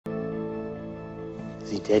Is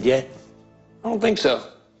he dead yet? I don't think so.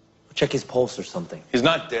 Check his pulse or something. He's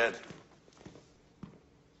not dead.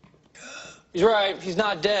 He's right. He's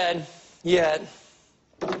not dead yet.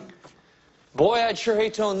 Boy, I'd sure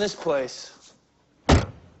hate to own this place.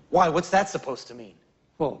 Why? What's that supposed to mean?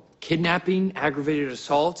 Well, kidnapping, aggravated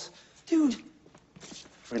assault. Dude.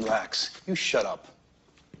 Relax. You shut up.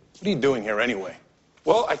 What are you doing here anyway?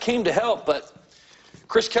 Well, I came to help, but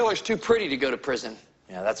Chris Keller's too pretty to go to prison.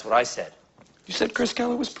 Yeah, that's what I said. You said Chris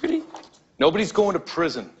Keller was pretty? Nobody's going to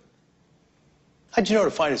prison. How'd you know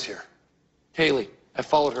to find us here? Haley. I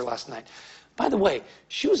followed her last night. By the way,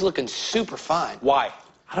 she was looking super fine. Why?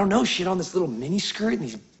 I don't know. She had on this little mini skirt and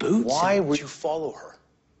these boots. Why would you follow her?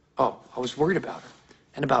 Oh, I was worried about her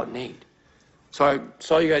and about Nate. So I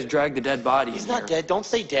saw you guys drag the dead body He's in not here. dead. Don't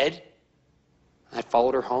say dead. I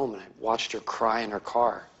followed her home and I watched her cry in her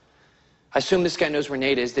car. I assume this guy knows where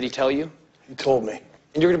Nate is. Did he tell you? He told me.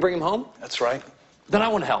 And you're going to bring him home? That's right. Then I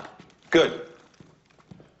want to help. Good.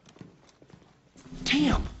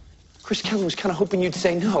 Damn. Chris Keller was kind of hoping you'd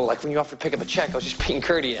say no, like when you offered to pick up a check. I was just being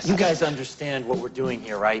courteous. You guys understand what we're doing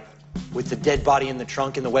here, right? With the dead body in the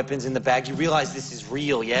trunk and the weapons in the bag, you realize this is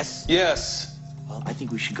real, yes? Yes. Well, I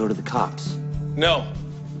think we should go to the cops. No.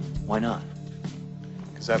 Why not?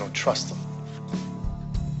 Because I don't trust them.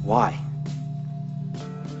 Why?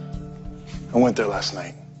 I went there last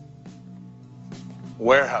night.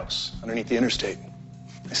 Warehouse underneath the interstate.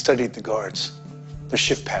 I studied the guards, their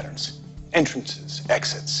shift patterns, entrances,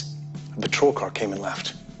 exits. A patrol car came and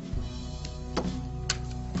left.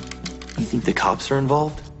 You think the cops are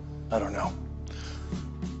involved? I don't know.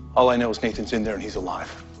 All I know is Nathan's in there and he's alive.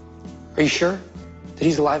 Are you sure that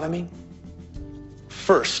he's alive, I mean?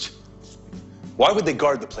 First, why would they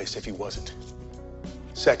guard the place if he wasn't?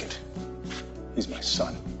 Second, he's my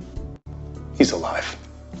son. He's alive.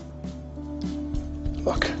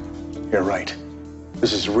 Look, you're right.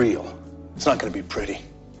 This is real. It's not going to be pretty.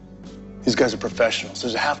 These guys are professionals.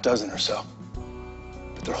 There's a half dozen or so.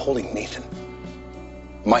 But they're holding Nathan.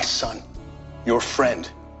 My son. Your friend.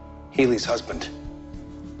 Haley's husband.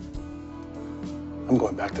 I'm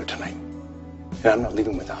going back there tonight. And I'm not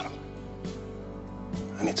leaving without him.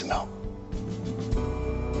 I need some help.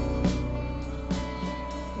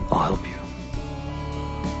 I'll help you.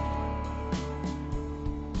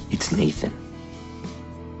 It's Nathan.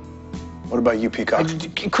 What about you, Peacock?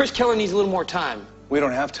 Chris Keller needs a little more time. We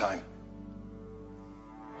don't have time.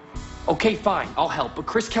 Okay, fine, I'll help. But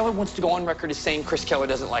Chris Keller wants to go on record as saying Chris Keller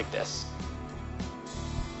doesn't like this.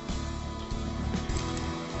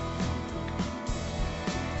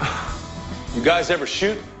 You guys ever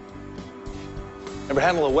shoot? Ever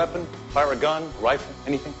handle a weapon, fire a gun, a rifle,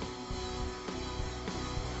 anything?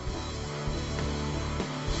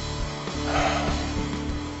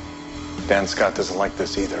 Dan Scott doesn't like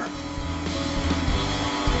this either.